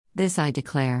This I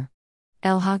declare.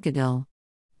 El Hakadil.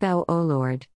 Thou, O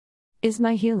Lord, is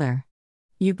my healer.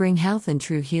 You bring health and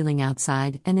true healing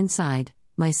outside and inside,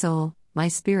 my soul, my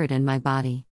spirit, and my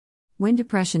body. When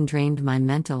depression drained my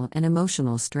mental and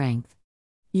emotional strength,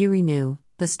 you renew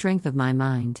the strength of my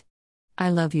mind. I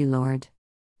love you, Lord.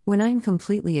 When I am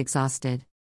completely exhausted,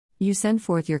 you send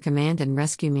forth your command and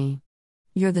rescue me.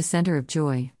 You're the center of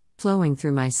joy, flowing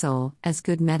through my soul as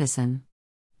good medicine.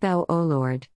 Thou, O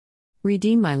Lord,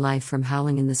 redeem my life from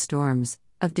howling in the storms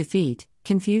of defeat,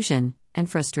 confusion, and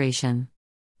frustration.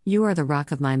 You are the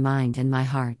rock of my mind and my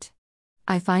heart.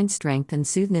 I find strength and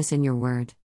soothness in your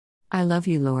word. I love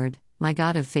you, Lord, my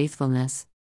God of faithfulness.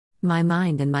 My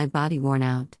mind and my body worn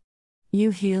out,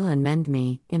 you heal and mend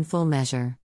me in full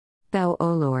measure. Thou,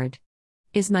 O Lord,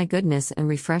 is my goodness and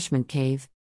refreshment cave.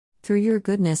 Through your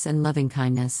goodness and loving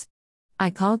kindness, I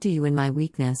called to you in my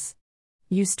weakness.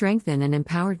 You strengthened and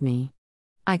empowered me.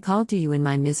 I called to you in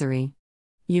my misery.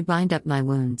 You bind up my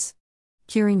wounds,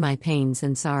 curing my pains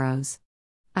and sorrows.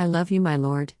 I love you, my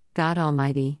Lord, God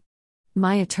Almighty,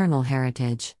 my eternal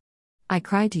heritage. I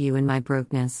cry to you in my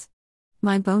brokenness.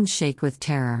 My bones shake with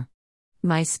terror.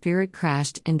 My spirit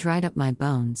crashed and dried up my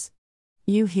bones.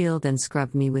 You healed and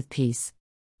scrubbed me with peace.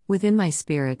 Within my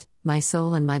spirit, my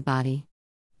soul, and my body.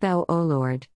 Thou, O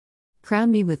Lord, crown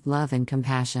me with love and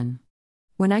compassion.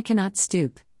 When I cannot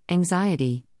stoop,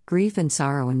 anxiety, grief, and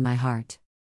sorrow in my heart,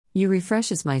 you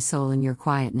refreshes my soul in your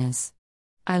quietness.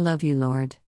 I love you,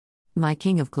 Lord, my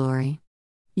King of glory.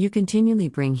 You continually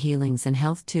bring healings and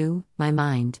health to my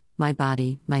mind, my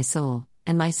body, my soul,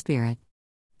 and my spirit.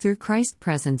 Through Christ's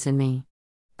presence in me,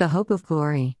 the hope of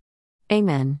glory.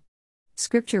 Amen.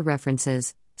 Scripture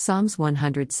references: Psalms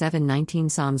 107:19,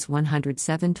 Psalms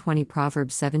 107:20,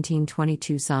 Proverbs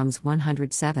 17:22, Psalms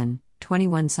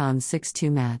 107:21, Psalms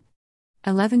 6:2, Matt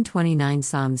 11:29,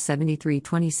 Psalms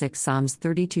 73:26, Psalms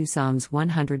 32, Psalms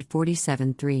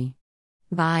 147:3.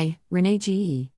 By Renee G.